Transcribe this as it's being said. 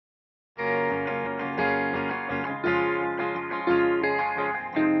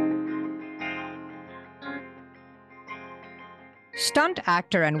Stunt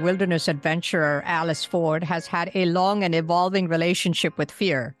actor and wilderness adventurer Alice Ford has had a long and evolving relationship with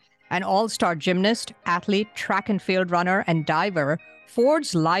fear. An all-star gymnast, athlete, track and field runner, and diver,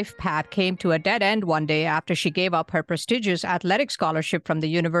 Ford's life path came to a dead end one day after she gave up her prestigious athletic scholarship from the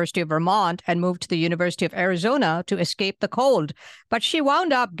University of Vermont and moved to the University of Arizona to escape the cold. But she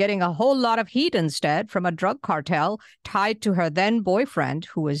wound up getting a whole lot of heat instead from a drug cartel tied to her then boyfriend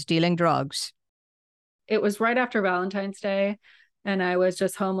who was dealing drugs. It was right after Valentine's Day, and I was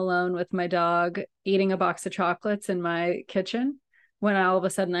just home alone with my dog eating a box of chocolates in my kitchen when all of a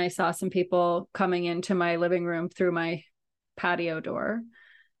sudden I saw some people coming into my living room through my patio door.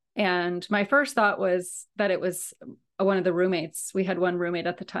 And my first thought was that it was one of the roommates. We had one roommate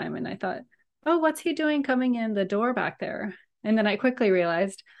at the time, and I thought, oh, what's he doing coming in the door back there? And then I quickly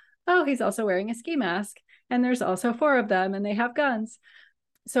realized, oh, he's also wearing a ski mask, and there's also 4 of them, and they have guns.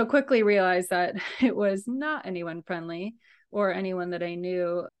 So quickly realized that it was not anyone friendly or anyone that I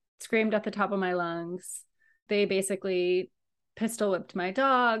knew. Screamed at the top of my lungs. They basically pistol whipped my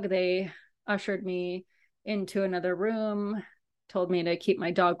dog. They ushered me into another room, told me to keep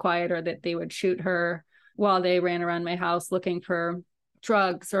my dog quiet or that they would shoot her, while they ran around my house looking for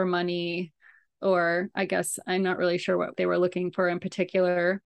drugs or money, or I guess I'm not really sure what they were looking for in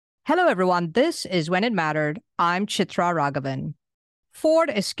particular. Hello, everyone. This is When It Mattered. I'm Chitra Raghavan.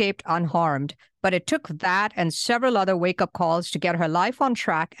 Ford escaped unharmed, but it took that and several other wake-up calls to get her life on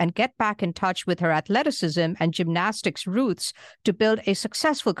track and get back in touch with her athleticism and gymnastics roots to build a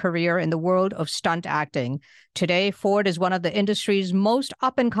successful career in the world of stunt acting. Today, Ford is one of the industry's most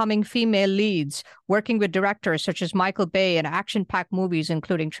up-and-coming female leads, working with directors such as Michael Bay in action-packed movies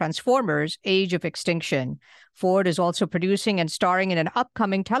including Transformers: Age of Extinction. Ford is also producing and starring in an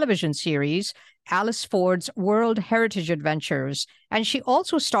upcoming television series, Alice Ford's World Heritage Adventures. And she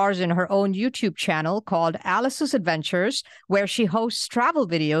also stars in her own YouTube channel called Alice's Adventures, where she hosts travel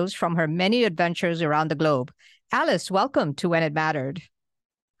videos from her many adventures around the globe. Alice, welcome to When It Mattered.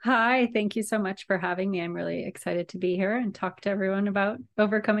 Hi, thank you so much for having me. I'm really excited to be here and talk to everyone about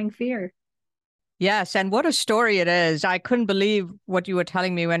overcoming fear. Yes, and what a story it is. I couldn't believe what you were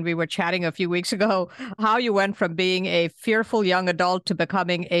telling me when we were chatting a few weeks ago, how you went from being a fearful young adult to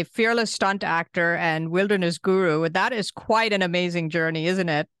becoming a fearless stunt actor and wilderness guru. That is quite an amazing journey, isn't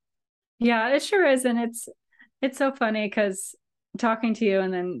it? Yeah, it sure is. And it's so funny because talking to you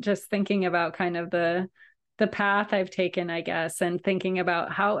and then just thinking about kind of the path I've taken, I guess, and thinking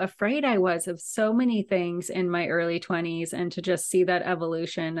about how afraid I was of so many things in my early 20s, and to just see that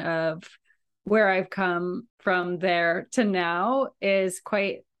evolution of where I've come from there to now is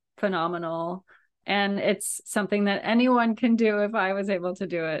quite phenomenal. And it's something that anyone can do if I was able to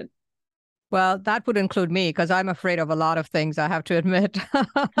do it. Well, that would include me because I'm afraid of a lot of things, I have to admit.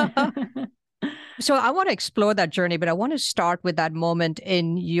 So I want to explore that journey, but I want to start with that moment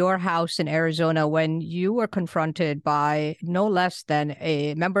in your house in Arizona when you were confronted by no less than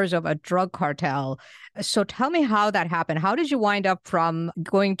members of a drug cartel. So tell me how that happened. How did you wind up from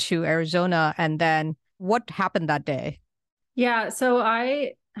going to Arizona, and then what happened that day? Yeah, so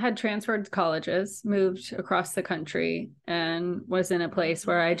I had transferred colleges, moved across the country, and was in a place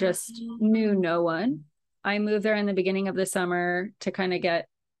where I just knew no one. I moved there in the beginning of the summer to kind of get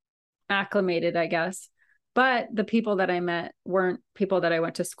acclimated, I guess. But the people that I met weren't people that I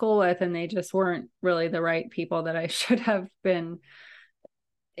went to school with, and they just weren't really the right people that I should have been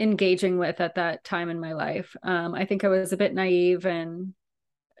engaging with at that time in my life. I think I was a bit naive and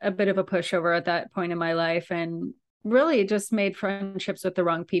a bit of a pushover at that point in my life, and really just made friendships with the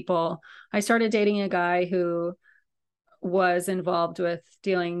wrong people. I started dating a guy who was involved with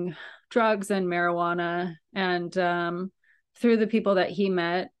dealing drugs and marijuana, and through the people that he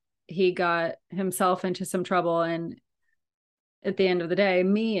met, he got himself into some trouble, and at the end of the day,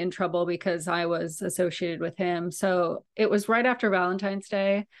 me in trouble because I was associated with him. So it was right after Valentine's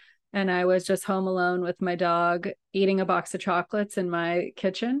Day, and I was just home alone with my dog eating a box of chocolates in my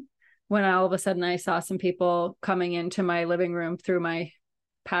kitchen when all of a sudden I saw some people coming into my living room through my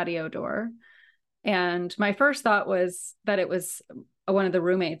patio door. And my first thought was that it was one of the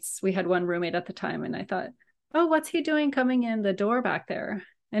roommates. We had one roommate at the time, and I thought, oh, what's he doing coming in the door back there?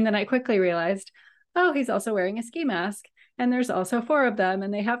 And then I quickly realized, oh, he's also wearing a ski mask, and there's also 4 of them,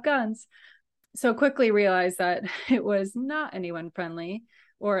 and they have guns. So quickly realized that it was not anyone friendly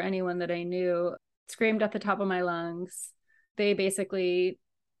or anyone that I knew. Screamed at the top of my lungs. They basically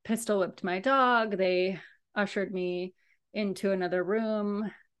pistol whipped my dog. They ushered me into another room,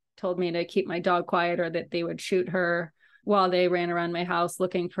 told me to keep my dog quiet or that they would shoot her, while they ran around my house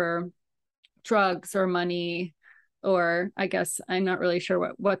looking for drugs or money, or I guess I'm not really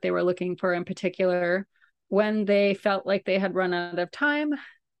sure what they were looking for in particular. when they felt like they had run out of time,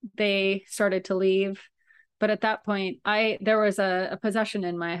 they started to leave. But at that point, there was a possession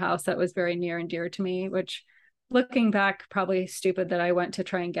in my house that was very near and dear to me, which, looking back, probably stupid that I went to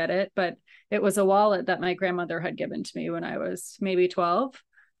try and get it, but it was a wallet that my grandmother had given to me when I was maybe 12.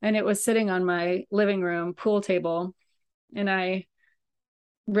 And it was sitting on my living room pool table. And I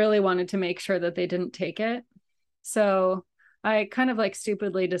really wanted to make sure that they didn't take it. So I kind of like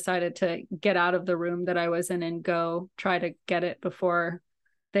stupidly decided to get out of the room that I was in and go try to get it before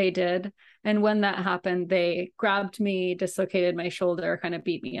they did. And when that happened, they grabbed me, dislocated my shoulder, kind of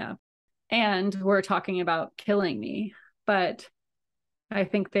beat me up, and were talking about killing me. But I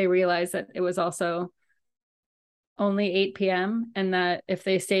think they realized that it was also only 8 p.m. and that if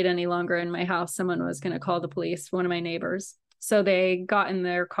they stayed any longer in my house, someone was going to call the police, one of my neighbors. So they got in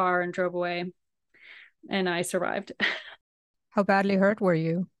their car and drove away, and I survived. How badly hurt were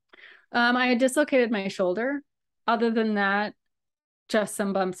you? I had dislocated my shoulder. Other than that, just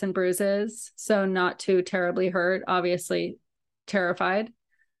some bumps and bruises. So not too terribly hurt, obviously terrified.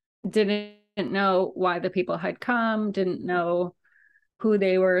 Didn't know why the people had come, didn't know who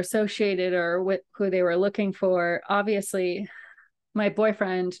they were associated or who they were looking for. Obviously, my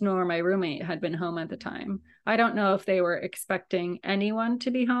boyfriend nor my roommate had been home at the time. I don't know if they were expecting anyone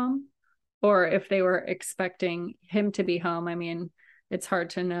to be home or if they were expecting him to be home. I mean, it's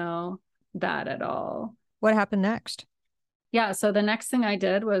hard to know that at all. What happened next? Yeah, so the next thing I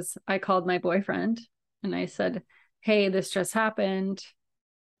did was I called my boyfriend and I said, hey, this just happened.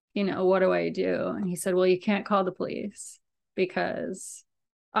 You know, what do I do? And he said, well, you can't call the police because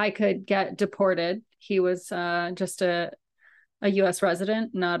I could get deported. He was just a US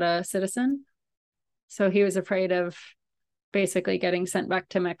resident, not a citizen. So he was afraid of basically getting sent back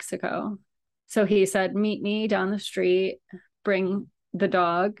to Mexico. So he said, meet me down the street, bring the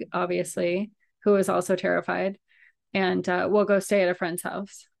dog, obviously, who was also terrified, and we'll go stay at a friend's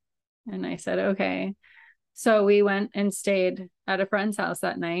house. And I said, okay. So we went and stayed at a friend's house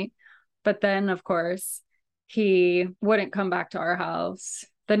that night. But then, of course, he wouldn't come back to our house.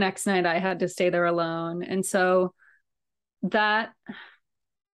 The next night I had to stay there alone. And so that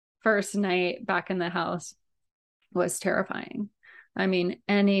first night back in the house was terrifying. I mean,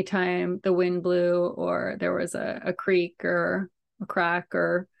 anytime the wind blew or there was a creak or a crack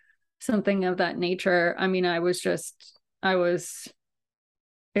or something of that nature, I mean, I was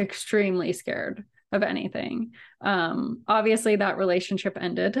extremely scared of anything. Obviously that relationship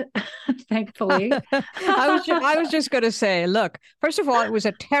ended, thankfully. I was just going to say, look, first of all, it was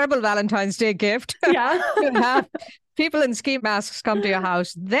a terrible Valentine's Day gift. Yeah. To have people in ski masks come to your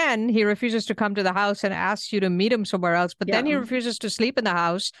house. Then he refuses to come to the house and asks you to meet him somewhere else. But then he refuses to sleep in the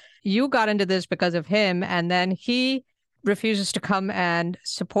house. You got into this because of him. And then he refuses to come and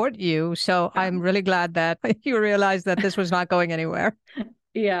support you. So I'm really glad that you realized that this was not going anywhere.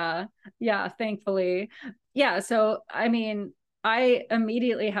 Yeah, thankfully. Yeah, so I mean, I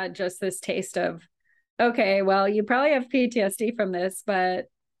immediately had just this taste of, okay, well, you probably have PTSD from this, but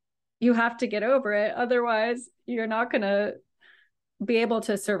you have to get over it. Otherwise, you're not going to be able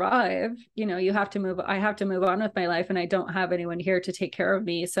to survive. You know, I have to move on with my life, and I don't have anyone here to take care of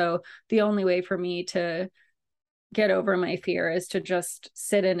me. So the only way for me to get over my fear is to just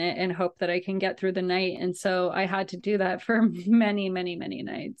sit in it and hope that I can get through the night. And so I had to do that for many, many, many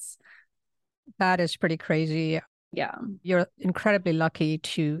nights. That is pretty crazy. Yeah. You're incredibly lucky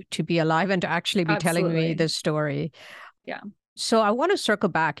to be alive and to actually be telling me this story. Yeah. So I want to circle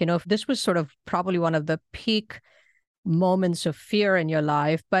back, if this was sort of probably one of the peak moments of fear in your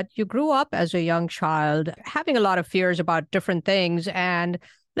life, but you grew up as a young child having a lot of fears about different things. And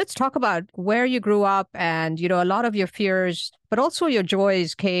let's talk about where you grew up and, a lot of your fears, but also your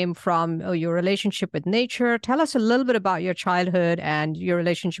joys came from your relationship with nature. Tell us a little bit about your childhood and your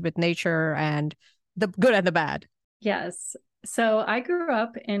relationship with nature and the good and the bad. Yes. So I grew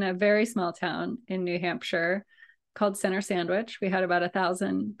up in a very small town in New Hampshire called Center Sandwich. We had about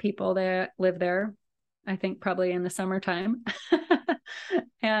 1,000 people that live there, I think probably in the summertime.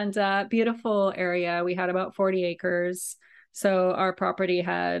 And beautiful area. We had about 40 acres. So our property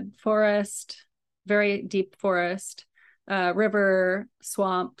had forest, very deep forest, river,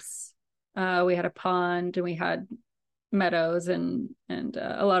 swamps. We had a pond, and we had meadows and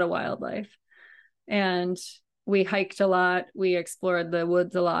a lot of wildlife. And we hiked a lot. We explored the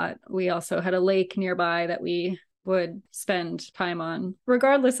woods a lot. We also had a lake nearby that we would spend time on,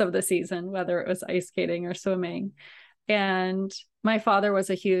 regardless of the season, whether it was ice skating or swimming. And my father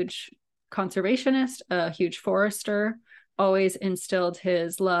was a huge conservationist, a huge forester, always instilled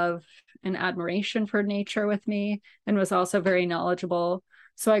his love and admiration for nature with me, and was also very knowledgeable.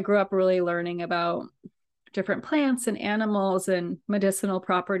 So I grew up really learning about different plants and animals and medicinal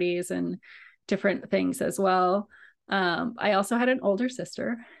properties and different things as well. I also had an older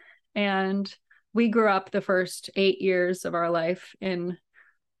sister, and we grew up the first 8 years of our life in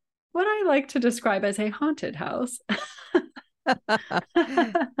what I like to describe as a haunted house.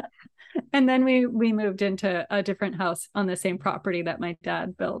 And then we moved into a different house on the same property that my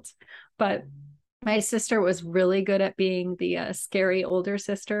dad built. But my sister was really good at being the scary older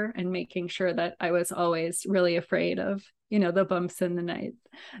sister and making sure that I was always really afraid of, the bumps in the night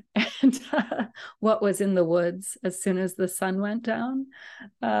and what was in the woods as soon as the sun went down.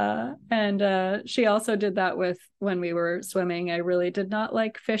 And she also did that with when we were swimming. I really did not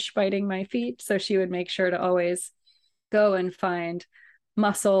like fish biting my feet. So she would make sure to always go and find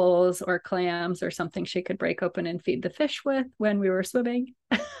mussels or clams or something she could break open and feed the fish with when we were swimming.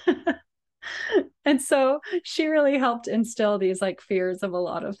 And so she really helped instill these like fears of a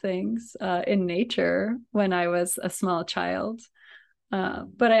lot of things in nature when I was a small child.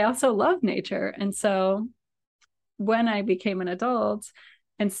 But I also love nature. And so when I became an adult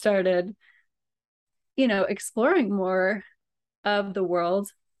and started, exploring more of the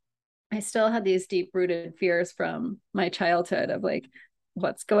world, I still had these deep rooted fears from my childhood of like,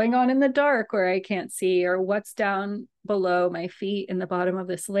 what's going on in the dark where I can't see, or what's down below my feet in the bottom of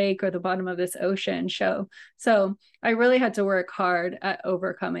this lake or the bottom of this ocean. So I really had to work hard at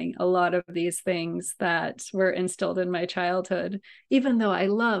overcoming a lot of these things that were instilled in my childhood, even though I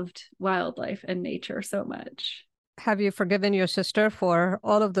loved wildlife and nature so much. Have you forgiven your sister for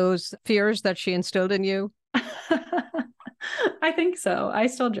all of those fears that she instilled in you? I think so. I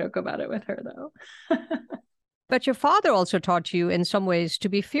still joke about it with her, though. But your father also taught you in some ways to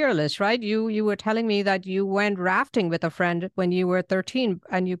be fearless, right? You were telling me that you went rafting with a friend when you were 13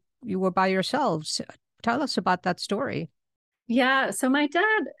 and you were by yourselves. Tell us about that story. Yeah. So my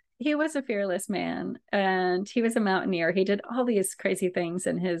dad, he was a fearless man and he was a mountaineer. He did all these crazy things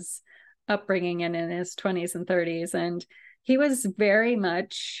in his upbringing and in his 20s and 30s. And he was very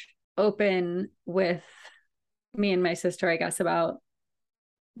much open with me and my sister, I guess, about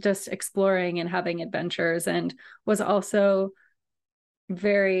just exploring and having adventures, and was also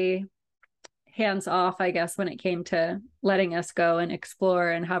very hands off, I guess, when it came to letting us go and explore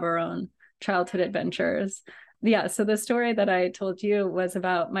and have our own childhood adventures. Yeah. So the story that I told you was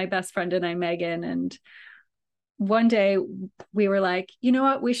about my best friend and I, Megan. And one day we were like, you know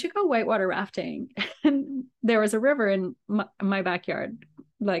what, we should go whitewater rafting. And there was a river in my backyard,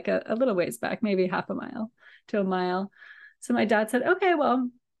 like a little ways back, maybe half a mile to a mile. So my dad said, okay, well,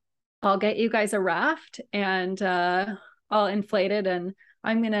 I'll get you guys a raft and I'll inflate it. And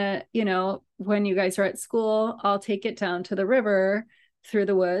I'm going to, when you guys are at school, I'll take it down to the river through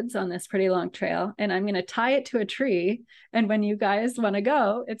the woods on this pretty long trail. And I'm going to tie it to a tree. And when you guys want to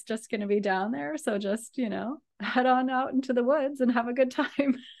go, it's just going to be down there. So just, head on out into the woods and have a good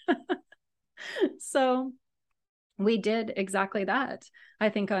time. So we did exactly that. I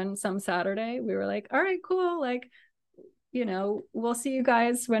think on some Saturday, we were like, all right, cool. Like, we'll see you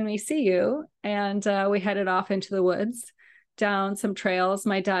guys when we see you. And we headed off into the woods down some trails.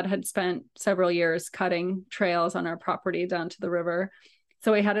 My dad had spent several years cutting trails on our property down to the river.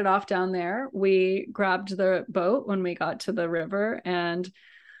 So we headed off down there. We grabbed the boat when we got to the river and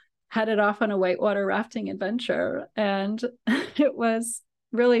headed off on a whitewater rafting adventure. And it was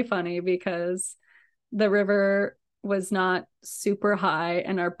really funny because the river was not super high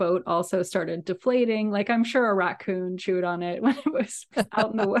and our boat also started deflating. Like I'm sure a raccoon chewed on it when it was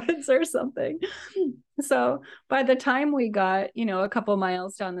out in the woods or something. So by the time we got, a couple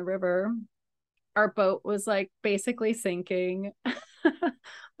miles down the river, our boat was like basically sinking.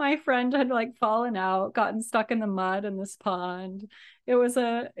 My friend had like fallen out, gotten stuck in the mud in this pond. It was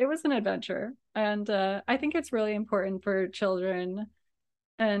an adventure. And I think it's really important for children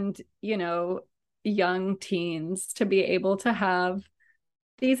and, young teens to be able to have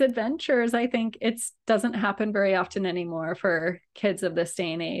these adventures. I think it doesn't happen very often anymore for kids of this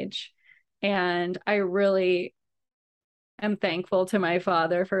day and age. And I really am thankful to my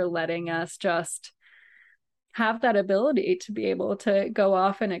father for letting us just have that ability to be able to go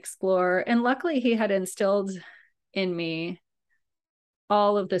off and explore. And luckily he had instilled in me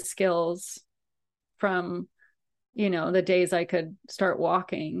all of the skills from, the days I could start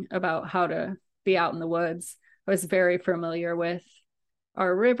walking about how to be out in the woods. I was very familiar with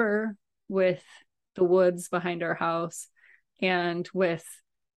our river, with the woods behind our house, and with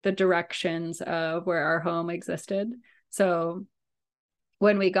the directions of where our home existed. So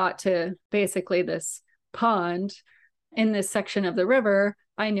when we got to basically this pond in this section of the river,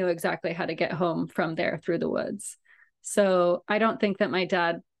 I knew exactly how to get home from there through the woods. So I don't think that my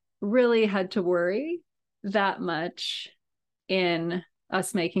dad really had to worry that much in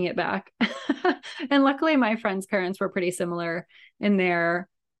us making it back. And luckily, my friends' parents were pretty similar in their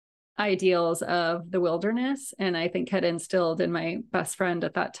ideals of the wilderness. And I think had instilled in my best friend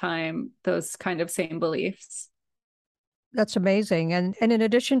at that time those kind of same beliefs. That's amazing. And in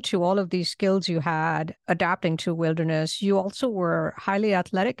addition to all of these skills you had adapting to wilderness, you also were highly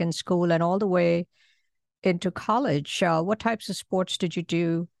athletic in school and all the way into college. What types of sports did you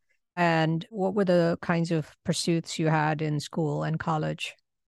do? And what were the kinds of pursuits you had in school and college?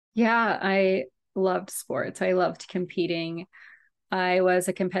 Yeah, I loved sports. I loved competing. I was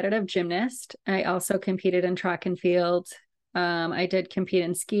a competitive gymnast. I also competed in track and field. I did compete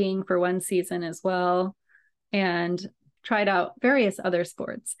in skiing for one season as well, and tried out various other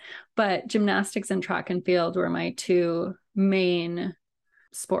sports. But gymnastics and track and field were my two main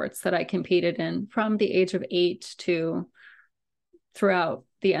sports that I competed in from the age of 8 to throughout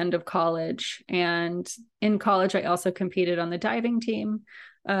the end of college. And in college, I also competed on the diving team,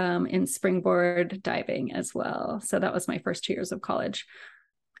 in springboard diving as well. So that was my first 2 years of college.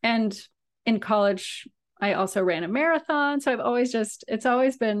 And in college, I also ran a marathon. So it's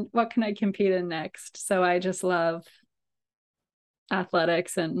always been, what can I compete in next? So I just love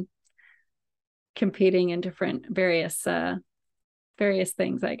athletics and competing in different various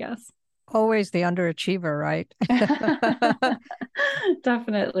things, I guess. Always the underachiever, right?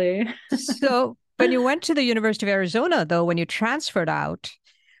 Definitely. So when you went to the University of Arizona, though, when you transferred out,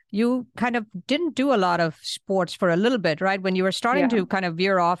 you kind of didn't do a lot of sports for a little bit, right? When you were starting Yeah. to kind of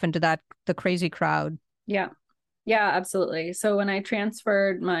veer off into the crazy crowd. Yeah. Yeah, absolutely. So when I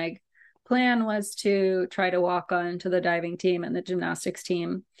transferred, my plan was to try to walk on to the diving team and the gymnastics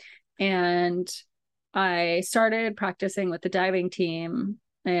team. And I started practicing with the diving team.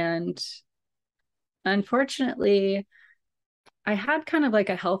 And unfortunately, I had kind of like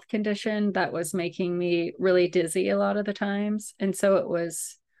a health condition that was making me really dizzy a lot of the times. And so it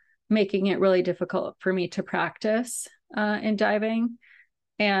was making it really difficult for me to practice in diving.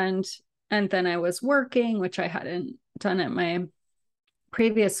 And then I was working, which I hadn't done at my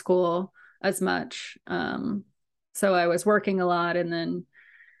previous school as much. So I was working a lot, and then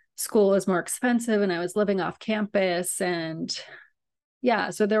school was more expensive, and I was living off campus. And yeah,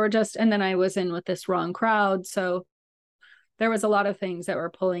 so there were and then I was in with this wrong crowd. So there was a lot of things that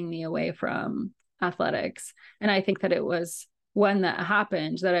were pulling me away from athletics. And I think that it was when that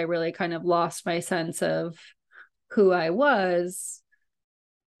happened that I really kind of lost my sense of who I was,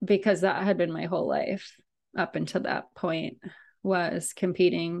 because that had been my whole life up until that point, was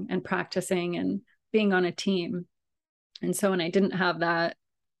competing and practicing and being on a team. And so when I didn't have that,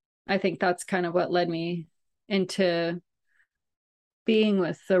 I think that's kind of what led me into being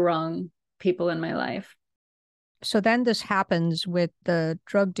with the wrong people in my life. So then this happens with the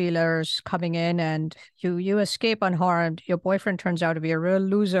drug dealers coming in, and you escape unharmed. Your boyfriend turns out to be a real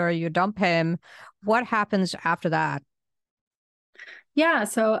loser. You dump him. What happens after that? Yeah,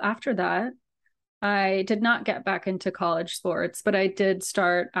 so after that, I did not get back into college sports, but I did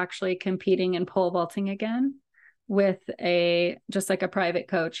start actually competing in pole vaulting again with just like a private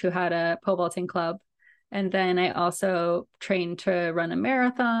coach who had a pole vaulting club. And then I also trained to run a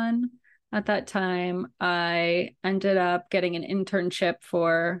marathon. At that time, I ended up getting an internship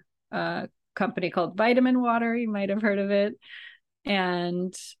for a company called Vitamin Water. You might have heard of it.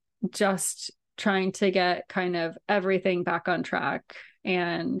 And just trying to get kind of everything back on track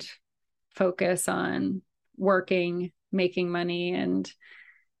and focus on working, making money, and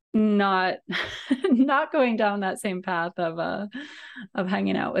not not going down that same path of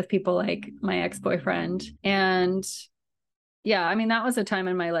hanging out with people like my ex-boyfriend. And yeah, I mean, that was a time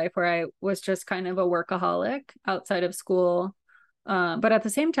in my life where I was just kind of a workaholic outside of school. But at the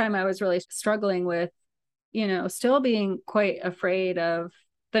same time, I was really struggling with, still being quite afraid of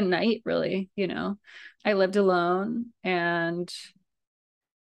the night, really. I lived alone. And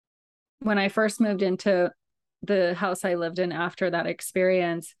when I first moved into the house I lived in after that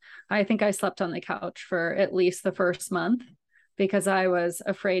experience, I think I slept on the couch for at least the first month because I was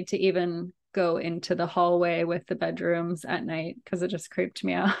afraid to even go into the hallway with the bedrooms at night because it just creeped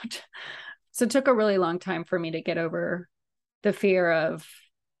me out. So it took a really long time for me to get over the fear of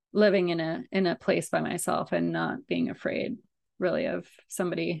living in a place by myself and not being afraid really of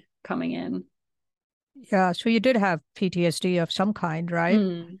somebody coming in. Yeah, so you did have PTSD of some kind, right?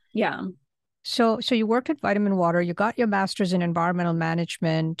 Yeah. So you worked at Vitamin Water, you got your master's in environmental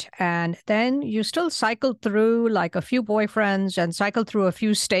management, and then you still cycled through like a few boyfriends and cycled through a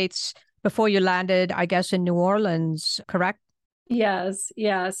few states before you landed, I guess, in New Orleans, correct? Yes.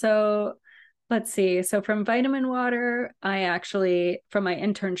 Yeah. So let's see. So from Vitamin Water, I actually, from my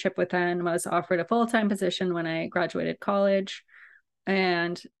internship with them, was offered a full-time position when I graduated college.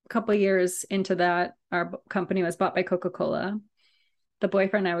 And a couple of years into that, our company was bought by Coca-Cola. The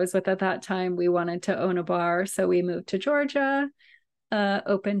boyfriend I was with at that time, we wanted to own a bar. So we moved to Georgia,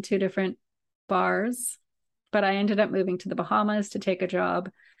 opened 2 different bars. But I ended up moving to the Bahamas to take a job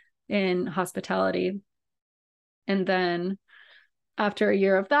in hospitality. And then after a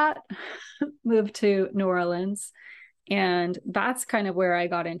year of that, moved to New Orleans. And that's kind of where I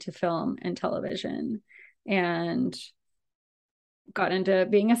got into film and television and got into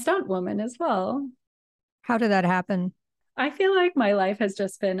being a stunt woman as well. How did that happen? I feel like my life has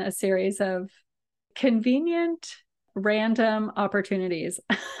just been a series of convenient, random opportunities.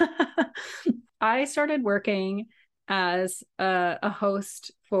 I started working as a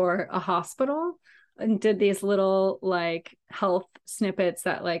host for a hospital and did these little like health snippets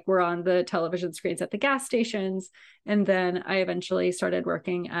that like were on the television screens at the gas stations. And then I eventually started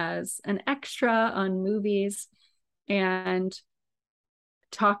working as an extra on movies and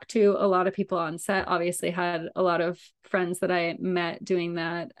talked to a lot of people on set. Obviously had a lot of friends that I met doing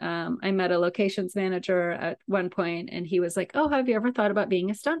that. I met a locations manager at one point and he was like, oh, have you ever thought about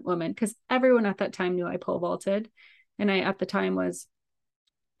being a stunt woman? Because everyone at that time knew I pole vaulted. And I, at the time, was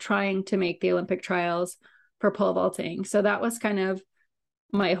trying to make the Olympic trials for pole vaulting. So that was kind of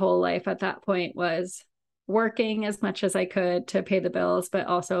my whole life at that point, was working as much as I could to pay the bills, but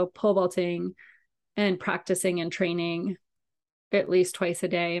also pole vaulting and practicing and training at least twice a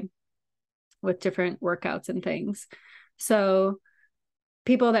day with different workouts and things. So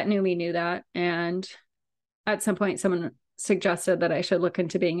people that knew me knew that. And at some point, someone suggested that I should look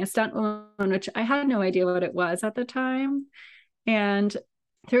into being a stunt woman, which I had no idea what it was at the time. And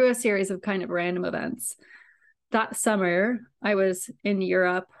through a series of kind of random events, that summer, I was in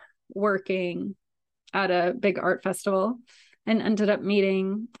Europe working at a big art festival and ended up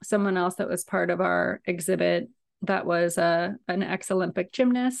meeting someone else that was part of our exhibit that was an ex-Olympic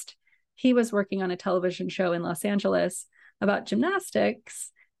gymnast. He was working on a television show in Los Angeles about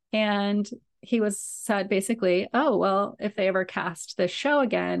gymnastics. And he said basically, oh, well, if they ever cast this show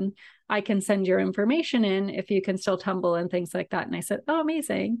again, I can send your information in if you can still tumble and things like that. And I said, oh,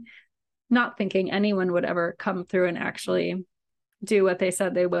 amazing. Not thinking anyone would ever come through and actually do what they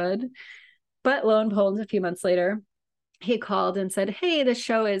said they would. But lo and behold, a few months later, he called and said, hey, the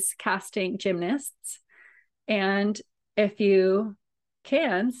show is casting gymnasts. And if you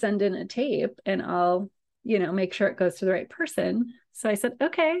can, send in a tape and I'll, make sure it goes to the right person. So I said,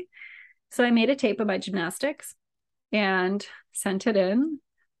 okay. So I made a tape of my gymnastics and sent it in.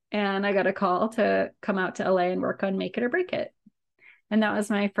 And I got a call to come out to LA and work on Make It or Break It. And that was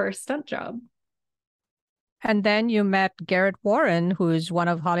my first stunt job. And then you met Garrett Warren, who's one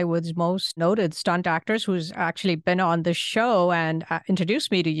of Hollywood's most noted stunt actors, who's actually been on the show and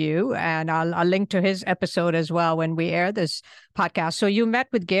introduced me to you. And I'll link to his episode as well when we air this podcast. So you met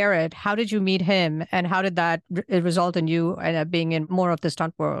with Garrett. How did you meet him? And how did that result in you being in more of the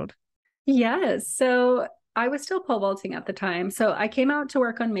stunt world? Yes. So I was still pole vaulting at the time. So I came out to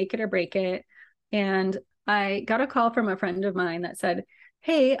work on Make It or Break It. And I got a call from a friend of mine that said,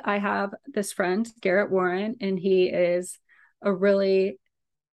 hey, I have this friend, Garrett Warren, and he is a really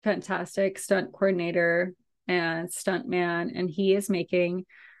fantastic stunt coordinator and stunt man. And he is making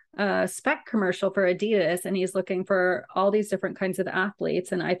a spec commercial for Adidas, and he's looking for all these different kinds of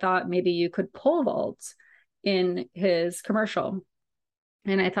athletes. And I thought maybe you could pole vault in his commercial.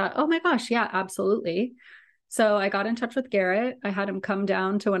 And I thought, oh my gosh, yeah, absolutely. So I got in touch with Garrett. I had him come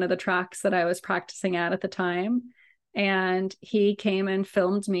down to one of the tracks that I was practicing at the time. And he came and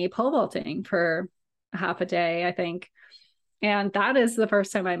filmed me pole vaulting for half a day, I think. And that is the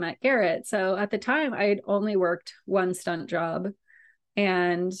first time I met Garrett. So at the time, I'd only worked one stunt job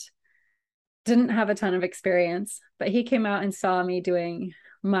and didn't have a ton of experience. But he came out and saw me doing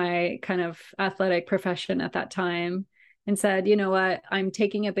my kind of athletic profession at that time and said, you know what, I'm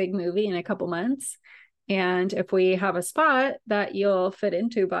taking a big movie in a couple months. And if we have a spot that you'll fit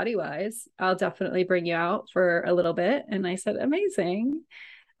into body wise, I'll definitely bring you out for a little bit. And I said, amazing.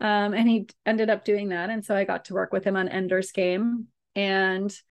 And he ended up doing that. And so I got to work with him on Ender's Game.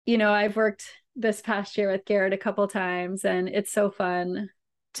 And, I've worked this past year with Garrett a couple times, and it's so fun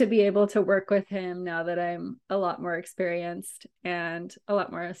to be able to work with him now that I'm a lot more experienced and a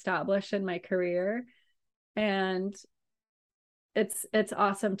lot more established in my career. And it's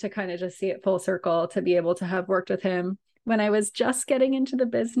awesome to kind of just see it full circle, to be able to have worked with him when I was just getting into the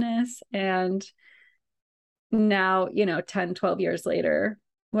business. And now, 10, 12 years later,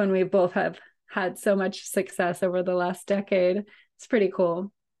 when we both have had so much success over the last decade, it's pretty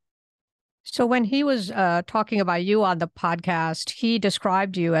cool. So when he was talking about you on the podcast, he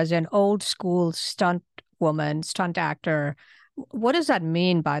described you as an old school stunt woman, stunt actor. What does that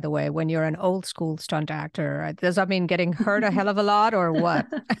mean, by the way, when you're an old school stunt actor? Does that mean getting hurt a hell of a lot or what?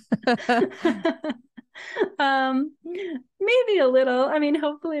 Maybe a little. I mean,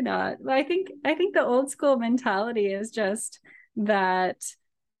 hopefully not. But I think the old school mentality is just that,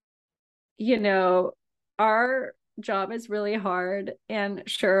 you know, our job is really hard, and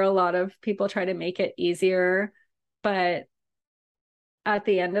sure, a lot of people try to make it easier, but at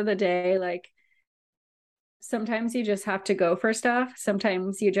the end of the day, like, sometimes you just have to go for stuff.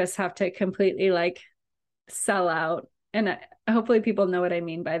 Sometimes you just have to completely like sell out. And hopefully people know what I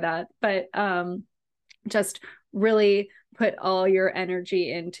mean by that. But just really put all your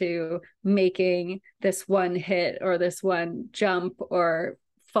energy into making this one hit or this one jump or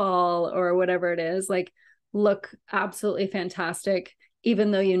fall or whatever it is, like, look absolutely fantastic, even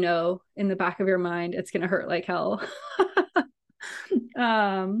though you know in the back of your mind it's going to hurt like hell.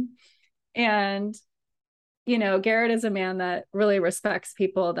 And you know, Garrett is a man that really respects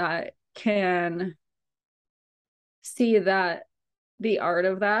people that can see that the art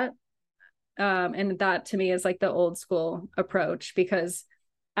of that. And that to me is like the old school approach, because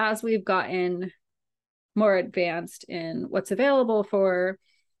as we've gotten more advanced in what's available for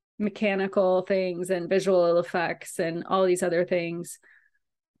mechanical things and visual effects and all these other things,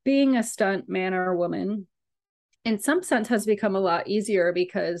 being a stunt man or woman in some sense has become a lot easier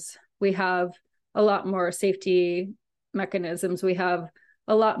because we have a lot more safety mechanisms. We have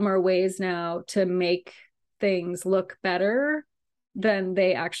a lot more ways now to make things look better than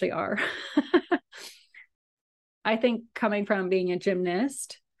they actually are. I think coming from being a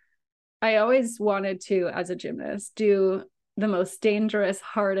gymnast, I always wanted to, as a gymnast, do the most dangerous,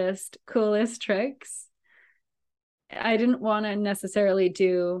 hardest, coolest tricks. I didn't want to necessarily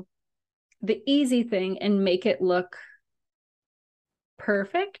do the easy thing and make it look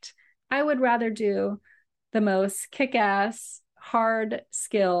perfect. I would rather do the most kick-ass, hard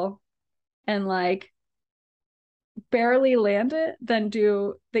skill and like barely land it than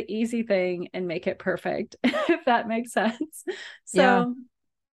do the easy thing and make it perfect, if that makes sense. So Yeah.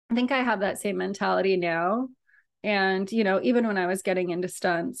 I think I have that same mentality now. And, you know, even when I was getting into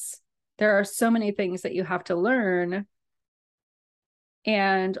stunts, there are so many things that you have to learn.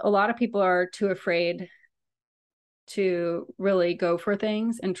 And a lot of people are too afraid to really go for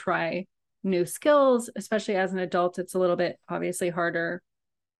things and try new skills, especially as an adult. It's a little bit obviously harder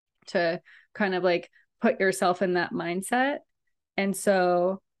to kind of like put yourself in that mindset. And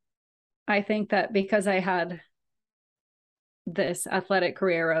so I think that because I had this athletic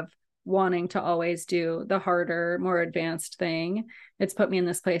career of wanting to always do the harder, more advanced thing, it's put me in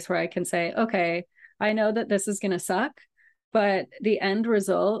this place where I can say, okay, I know that this is going to suck, but the end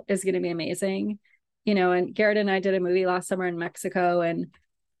result is going to be amazing. You know, and Garrett and I did a movie last summer in Mexico, and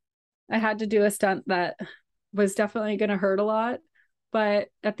I had to do a stunt that was definitely going to hurt a lot. But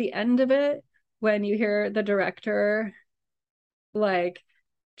at the end of it, when you hear the director like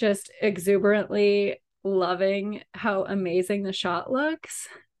just exuberantly loving how amazing the shot looks,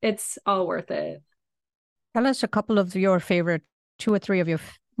 it's all worth it. Tell us a couple of your favorite, two or three of your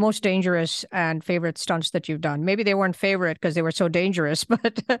most dangerous and favorite stunts that you've done. Maybe they weren't favorite because they were so dangerous,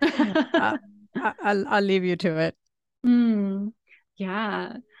 but I'll leave you to it.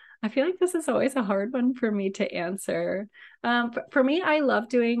 Yeah. I feel like this is always a hard one for me to answer. For me, I love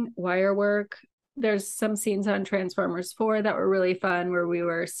doing wire work. There's some scenes on Transformers 4 that were really fun where we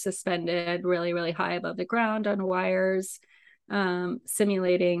were suspended really, really high above the ground on wires,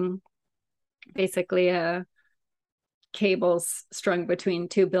 simulating basically a cables strung between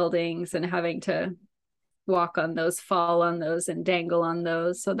two buildings and having to walk on those, fall on those, and dangle on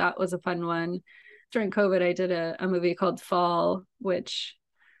those. So that was a fun one. During COVID, I did a movie called Fall, which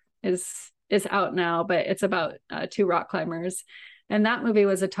is out now, but it's about two rock climbers. And that movie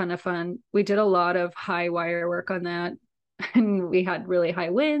was a ton of fun. We did a lot of high wire work on that, and we had really high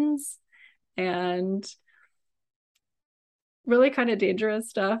winds and really kind of dangerous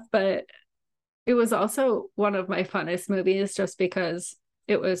stuff. But it was also one of my funnest movies just because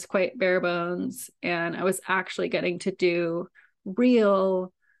it was quite bare bones and I was actually getting to do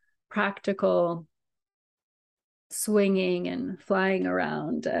real practical swinging and flying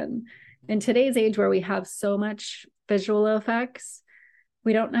around. And in today's age where we have so much visual effects,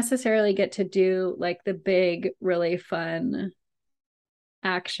 we don't necessarily get to do like the big, really fun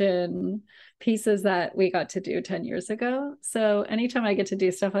action pieces that we got to do 10 years ago. So anytime I get to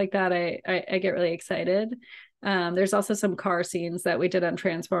do stuff like that, I get really excited. There's also some car scenes that we did on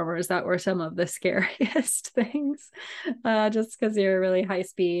Transformers that were some of the scariest things, just because you're really high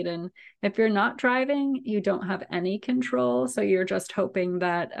speed. And if you're not driving, you don't have any control. So you're just hoping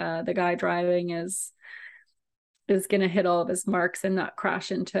that the guy driving is going to hit all of his marks and not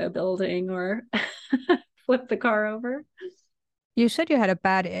crash into a building or flip the car over. You said you had a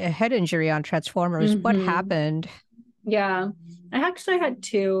bad head injury on Transformers. What happened? Yeah, I actually had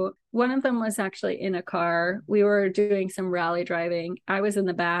two. One of them was actually in a car. We were doing some rally driving. I was in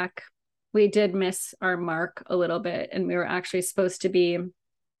the back. We did miss our mark a little bit, and we were actually supposed to be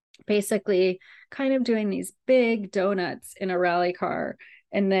basically kind of doing these big donuts in a rally car.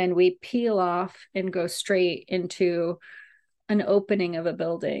 And then we peel off and go straight into an opening of a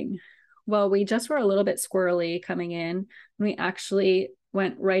building. Well, we just were a little bit squirrely coming in, and we actually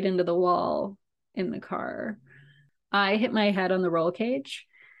went right into the wall in the car. I hit my head on the roll cage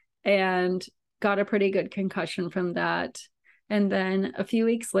and got a pretty good concussion from that. And then a few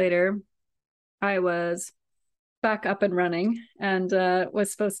weeks later, I was back up and running and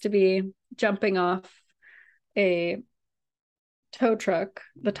was supposed to be jumping off a tow truck,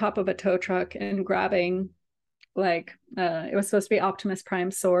 the top of a tow truck, and grabbing it was supposed to be Optimus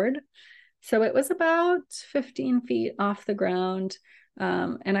Prime's sword. So it was about 15 feet off the ground.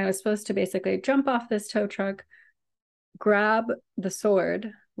 And I was supposed to basically jump off this tow truck, grab the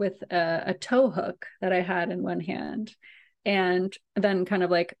sword with a tow hook that I had in one hand, and then kind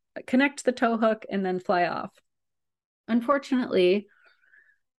of like connect the tow hook and then fly off. Unfortunately,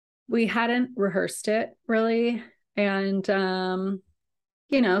 we hadn't rehearsed it really. And,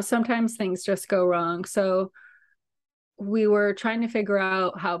 sometimes things just go wrong. So we were trying to figure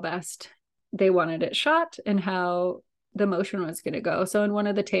out how best they wanted it shot and how the motion was going to go. So in one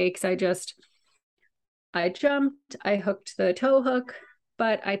of the takes, I jumped, I hooked the tow hook,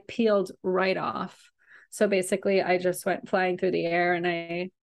 but I peeled right off. So basically I just went flying through the air and I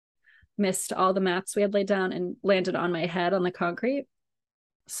missed all the mats we had laid down and landed on my head on the concrete.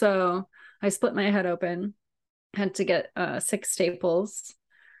 So I split my head open, had to get 6 staples,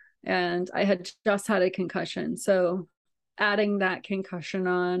 and I had just had a concussion. So adding that concussion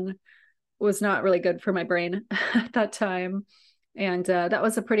on was not really good for my brain at that time. And that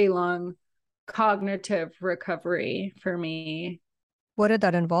was a pretty long cognitive recovery for me. What did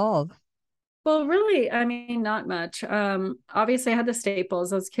that involve? Well, really, I mean, not much. Obviously, I had the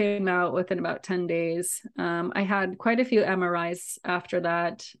staples. Those came out within about 10 days. I had quite a few MRIs after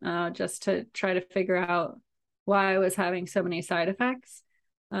that, just to try to figure out why I was having so many side effects.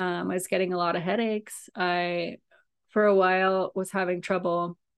 I was getting a lot of headaches. I, for a while, was having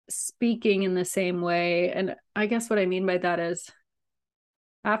trouble speaking in the same way. And I guess what I mean by that is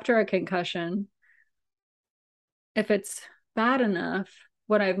after a concussion, if it's bad enough,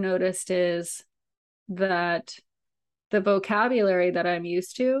 what I've noticed is that the vocabulary that I'm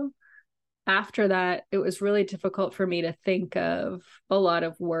used to, after that, it was really difficult for me to think of a lot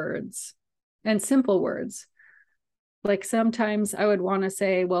of words and simple words. Like sometimes I would want to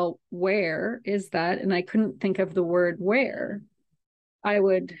say, well, where is that? And I couldn't think of the word where. I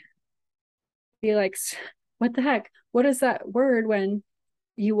would be like, what the heck? What is that word when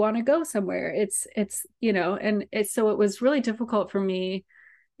you want to go somewhere? It's, and so it was really difficult for me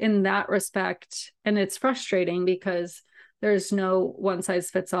in that respect. And it's frustrating because there's no one size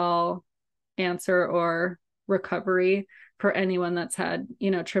fits all answer or recovery for anyone that's had,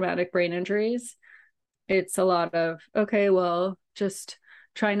 traumatic brain injuries. It's a lot of, okay, well, just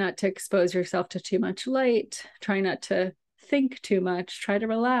try not to expose yourself to too much light, try not to think too much, try to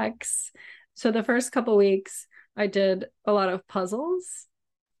relax. So the first couple weeks I did a lot of puzzles,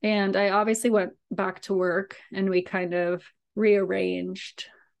 and I obviously went back to work and we kind of rearranged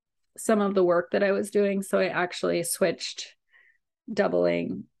some of the work that I was doing. So I actually switched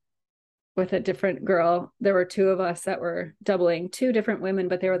doubling with a different girl. There were 2 of us that were doubling 2 different women,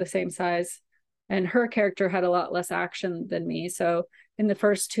 but they were the same size. And her character had a lot less action than me. So in the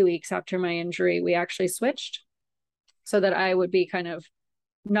first 2 weeks after my injury, we actually switched so that I would be kind of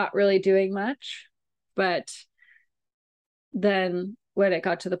not really doing much. But then when it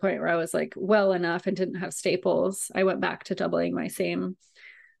got to the point where I was like well enough and didn't have staples, I went back to doubling my same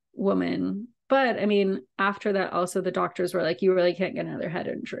woman. But I mean, after that, also the doctors were like, you really can't get another head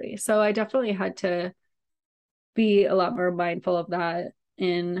injury. So I definitely had to be a lot more mindful of that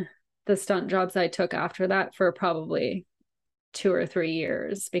in the stunt jobs I took after that for probably 2 or 3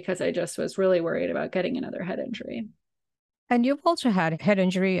 years, because I just was really worried about getting another head injury. And you've also had head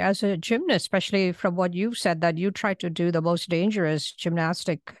injury as a gymnast, especially from what you've said, that you tried to do the most dangerous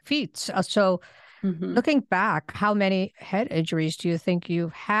gymnastic feats. So Mhm. Looking back, how many head injuries do you think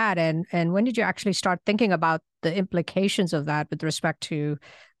you've had? And when did you actually start thinking about the implications of that with respect to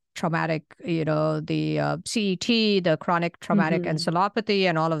traumatic, the CET, the chronic traumatic Mhm. encephalopathy,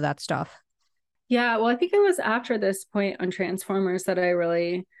 and all of that stuff? Yeah, well, I think it was after this point on Transformers that I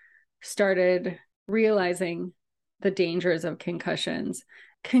really started realizing the dangers of concussions.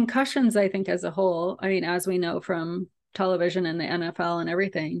 Concussions, I think, as a whole, I mean, as we know from television and the NFL and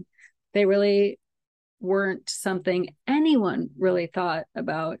everything, they really weren't something anyone really thought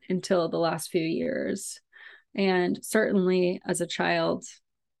about until the last few years. And certainly as a child,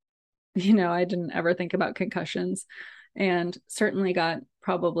 I didn't ever think about concussions, and certainly got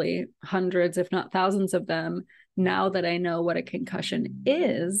probably hundreds, if not thousands of them now that I know what a concussion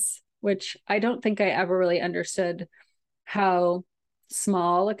is, which I don't think I ever really understood how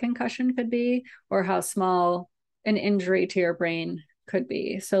small a concussion could be or how small an injury to your brain could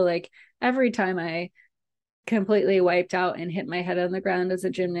be. So, like, every time I completely wiped out and hit my head on the ground as a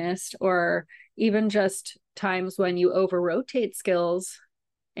gymnast, or even just times when you over rotate skills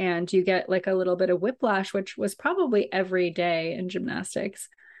and you get like a little bit of whiplash, which was probably every day in gymnastics,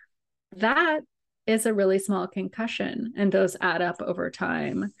 that is a really small concussion, and those add up over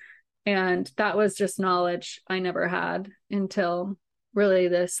time. And that was just knowledge I never had until really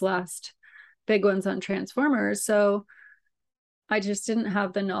this last big ones on Transformers. So I just didn't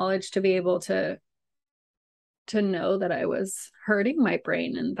have the knowledge to be able to know that I was hurting my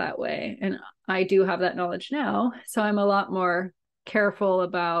brain in that way. And I do have that knowledge now. So I'm a lot more careful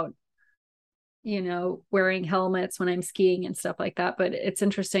about, wearing helmets when I'm skiing and stuff like that. But it's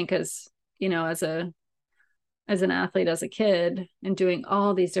interesting because, as an athlete, as a kid, and doing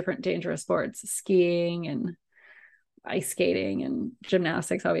all these different dangerous sports, skiing and ice skating and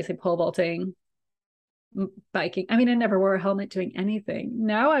gymnastics, obviously pole vaulting, biking. I mean, I never wore a helmet doing anything.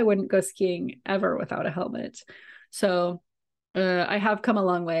 Now I wouldn't go skiing ever without a helmet. So I have come a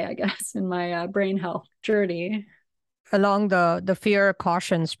long way, I guess, in my brain health journey. Along the fear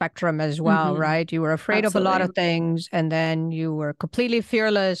caution spectrum as well, Mm-hmm. right? You were afraid of a lot Absolutely. of things, and then you were completely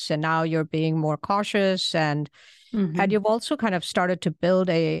fearless, and now you're being more cautious, and Mm-hmm. you've also kind of started to build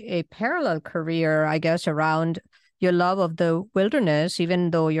a parallel career, I guess, around your love of the wilderness,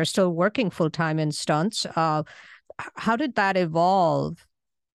 even though you're still working full time in stunts. How did that evolve?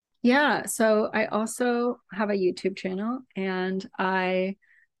 Yeah, so I also have a YouTube channel, and I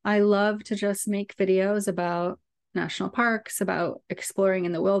love to just make videos about national parks, about exploring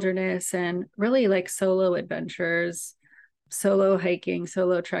in the wilderness, and really like solo adventures, solo hiking,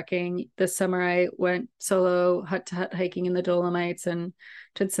 solo trekking. This summer I went solo hut to hut hiking in the Dolomites and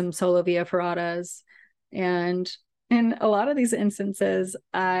did some solo via ferratas. And in a lot of these instances,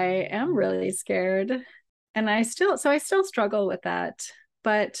 I am really scared. And I still struggle with that.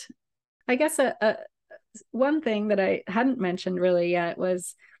 But I guess one thing that I hadn't mentioned really yet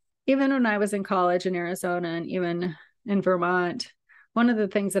was, even when I was in college in Arizona and even in Vermont, one of the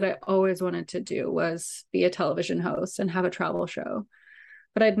things that I always wanted to do was be a television host and have a travel show.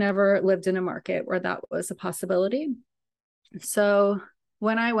 But I'd never lived in a market where that was a possibility. So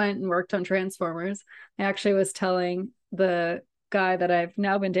when I went and worked on Transformers, I actually was telling the guy that I've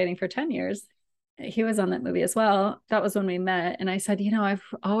now been dating for 10 years, he was on that movie as well. That was when we met. And I said, I've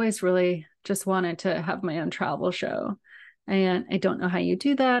always really just wanted to have my own travel show. And I don't know how you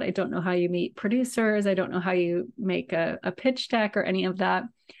do that. I don't know how you meet producers. I don't know how you make a pitch deck or any of that.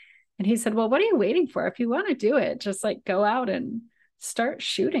 And he said, well, what are you waiting for? If you want to do it, just like go out and start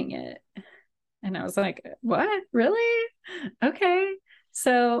shooting it. And I was like, what? Really? Okay.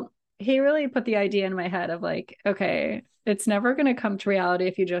 So he really put the idea in my head of like, okay, it's never going to come to reality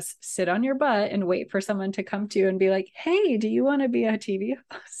if you just sit on your butt and wait for someone to come to you and be like, hey, do you want to be a TV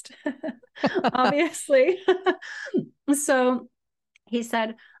host? Obviously. So he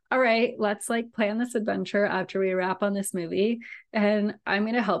said, all right, let's like plan this adventure after we wrap on this movie, and I'm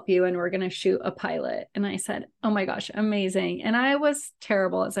going to help you, and we're going to shoot a pilot. And I said, oh my gosh, amazing. And I was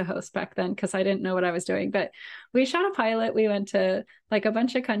terrible as a host back then because I didn't know what I was doing, but we shot a pilot. We went to like a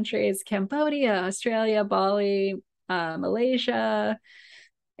bunch of countries: Cambodia, Australia, Bali, Malaysia,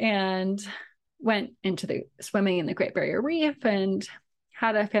 and went into the swimming in the Great Barrier Reef and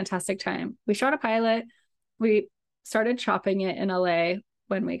had a fantastic time. We shot a pilot. We started shopping it in LA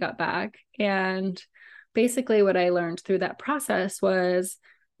when we got back. And basically, what I learned through that process was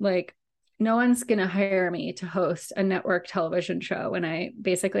like, no one's going to hire me to host a network television show when I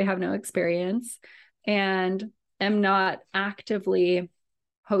basically have no experience and am not actively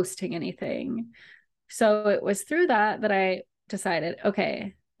hosting anything. So it was through that I decided,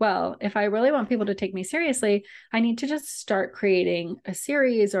 okay, well, if I really want people to take me seriously, I need to just start creating a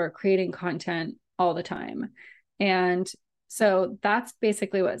series or creating content all the time. And so that's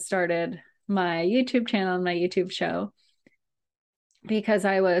basically what started my YouTube channel and my YouTube show, because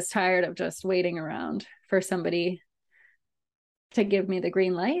I was tired of just waiting around for somebody to give me the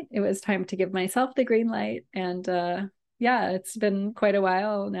green light. It was time to give myself the green light. And yeah, it's been quite a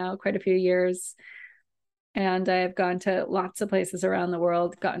while now, quite a few years. And I've gone to lots of places around the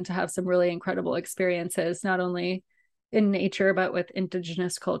world, gotten to have some really incredible experiences, not only in nature, but with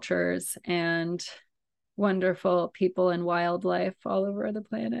indigenous cultures and wonderful people and wildlife all over the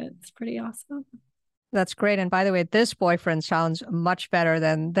planet. It's pretty awesome. That's great. And by the way, this boyfriend sounds much better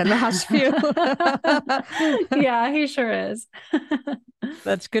than the last few. Yeah, he sure is.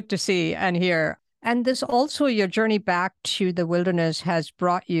 That's good to see and hear. And this also, your journey back to the wilderness has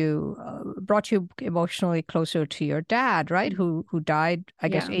brought you emotionally closer to your dad, right? Who died, I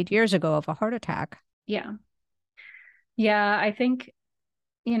guess, 8 years ago of a heart attack. Yeah. Yeah, I think,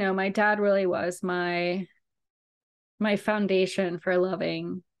 my dad really was my foundation for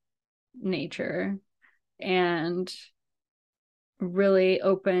loving nature, and really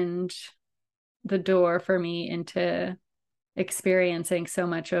opened the door for me into experiencing so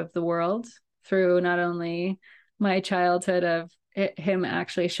much of the world through not only my childhood of him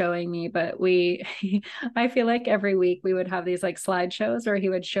actually showing me, but I feel like every week we would have these like slideshows where he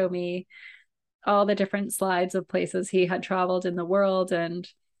would show me all the different slides of places he had traveled in the world and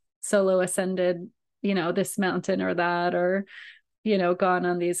solo ascended, this mountain or that, or, gone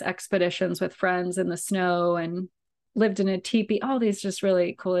on these expeditions with friends in the snow and lived in a teepee, all these just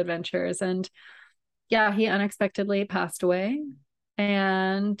really cool adventures. And yeah, he unexpectedly passed away.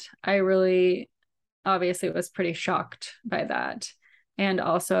 And I really obviously was pretty shocked by that. And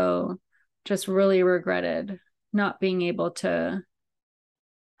also just really regretted not being able to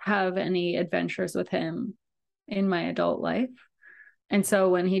have any adventures with him in my adult life. And so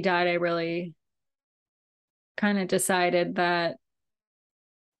when he died, I really kind of decided that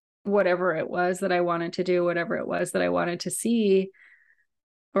whatever it was that I wanted to do, whatever it was that I wanted to see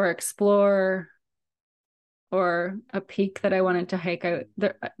or explore, or a peak that I wanted to hike,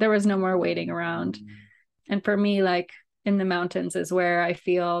 there was no more waiting around. And for me, like in the mountains is where I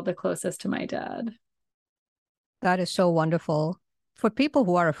feel the closest to my dad. That is so wonderful. For people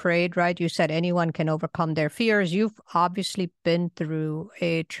who are afraid, right? You said anyone can overcome their fears. You've obviously been through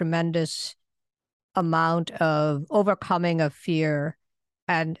a tremendous amount of overcoming of fear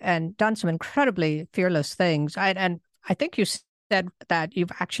and done some incredibly fearless things. And I think you said that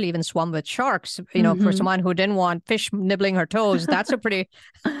you've actually even swum with sharks, for someone who didn't want fish nibbling her toes. That's a pretty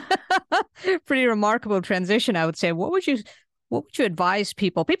remarkable transition, I would say. What would you advise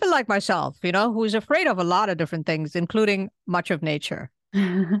people like myself, who's afraid of a lot of different things, including much of nature?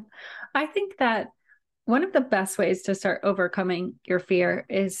 I think that one of the best ways to start overcoming your fear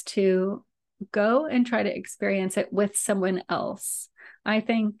is to go and try to experience it with someone else. I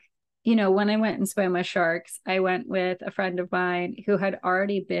think, when I went and swam with sharks, I went with a friend of mine who had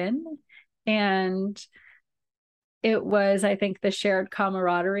already been. And it was, I think, the shared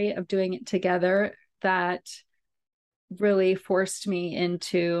camaraderie of doing it together that really forced me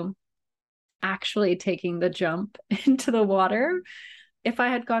into actually taking the jump into the water. If I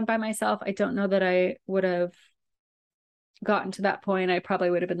had gone by myself, I don't know that I would have gotten to that point. I probably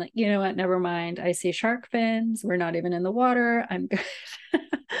would have been like, you know what, never mind. I see shark fins. We're not even in the water. I'm good.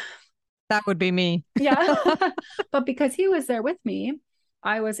 That would be me. Yeah. But because he was there with me,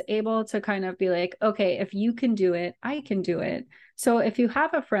 I was able to kind of be like, okay, if you can do it, I can do it. So if you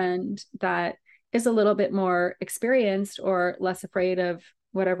have a friend that is a little bit more experienced or less afraid of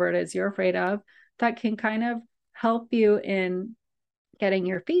whatever it is you're afraid of, that can kind of help you in getting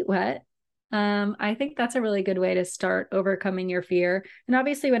your feet wet. I think that's a really good way to start overcoming your fear. And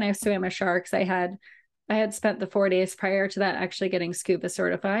obviously when I swam with sharks, I had spent the 4 days prior to that actually getting scuba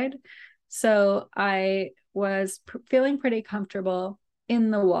certified. So I was feeling pretty comfortable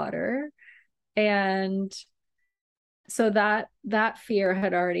in the water. And so that fear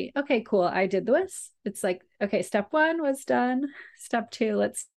had already, okay, cool. I did this. It's like, okay, step 1 was done. Step 2,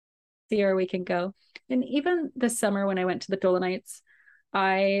 let's see where we can go. And even this summer when I went to the Dolomites,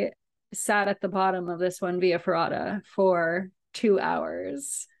 I sat at the bottom of this one Via Ferrata for 2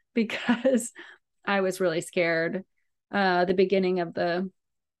 hours because I was really scared. The beginning of the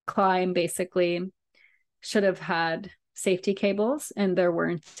climb basically should have had safety cables and there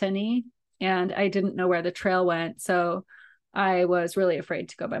weren't any. And I didn't know where the trail went. So I was really afraid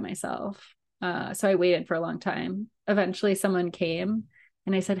to go by myself. So I waited for a long time. Eventually someone came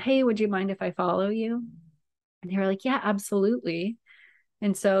and I said, hey, would you mind if I follow you? And they were like, yeah, absolutely.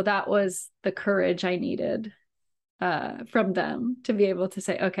 And so that was the courage I needed from them to be able to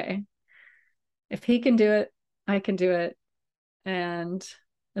say, okay, if he can do it, I can do it. And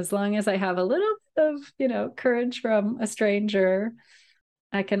as long as I have a little bit of, courage from a stranger,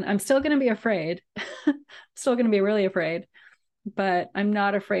 I'm still going to be afraid. Still going to be really afraid, but I'm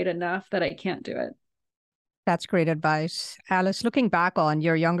not afraid enough that I can't do it. That's great advice. Alice, looking back on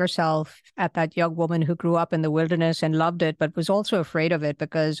your younger self at that young woman who grew up in the wilderness and loved it, but was also afraid of it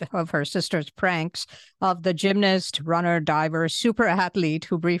because of her sister's pranks, of the gymnast, runner, diver, super athlete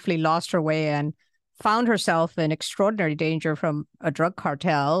who briefly lost her way and found herself in extraordinary danger from a drug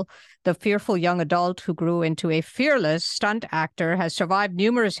cartel, the fearful young adult who grew into a fearless stunt actor, has survived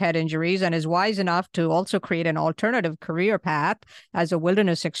numerous head injuries, and is wise enough to also create an alternative career path as a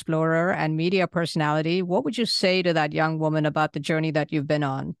wilderness explorer and media personality. What would you say to that young woman about the journey that you've been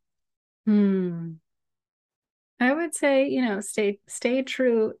on? I would say, stay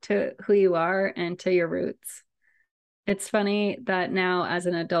true to who you are and to your roots. It's funny that now as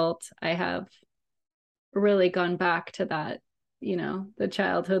an adult, I have really gone back to that, the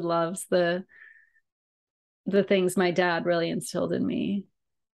childhood loves, the things my dad really instilled in me.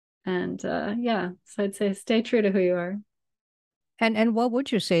 And so I'd say stay true to who you are. And what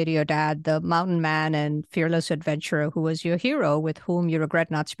would you say to your dad, the mountain man and fearless adventurer who was your hero, with whom you regret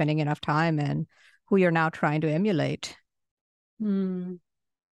not spending enough time and who you're now trying to emulate? Thank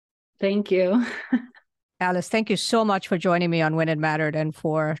you. Alice, thank you so much for joining me on When It Mattered and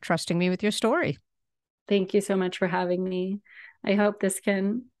for trusting me with your story. Thank you so much for having me. I hope this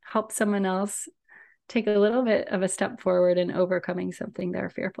can help someone else take a little bit of a step forward in overcoming something they're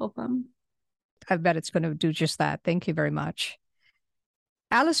fearful from. I bet it's going to do just that. Thank you very much.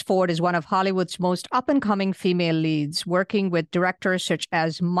 Alice Ford is one of Hollywood's most up-and-coming female leads, working with directors such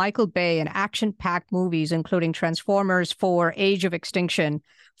as Michael Bay in action-packed movies, including Transformers 4: Age of Extinction.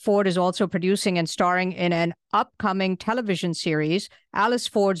 Ford is also producing and starring in an upcoming television series, Alice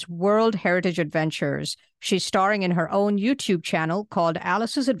Ford's World Heritage Adventures. She's starring in her own YouTube channel called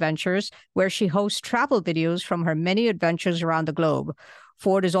Alice's Adventures, where she hosts travel videos from her many adventures around the globe.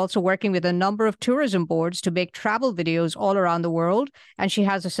 Ford is also working with a number of tourism boards to make travel videos all around the world, and she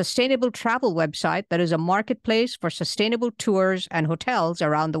has a sustainable travel website that is a marketplace for sustainable tours and hotels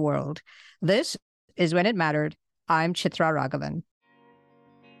around the world. This is When It Mattered. I'm Chitra Raghavan.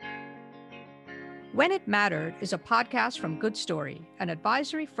 When It Mattered is a podcast from Good Story, an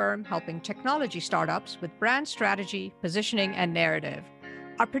advisory firm helping technology startups with brand strategy, positioning, and narrative.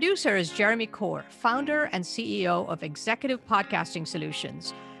 Our producer is Jeremy Kaur, founder and CEO of Executive Podcasting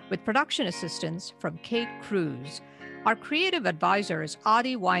Solutions, with production assistance from Kate Cruz. Our creative advisor is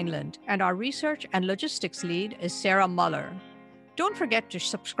Adi Wineland, and our research and logistics lead is Sarah Muller. Don't forget to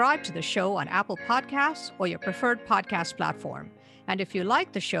subscribe to the show on Apple Podcasts or your preferred podcast platform. And if you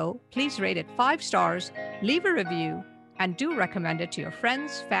like the show, please rate it 5 stars, leave a review, and do recommend it to your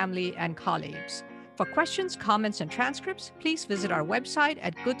friends, family, and colleagues. For questions, comments, and transcripts, please visit our website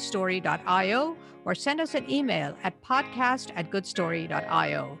at goodstory.io or send us an email at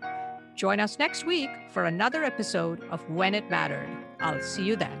podcast@goodstory.io. Join us next week for another episode of When It Mattered. I'll see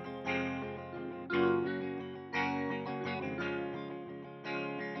you then.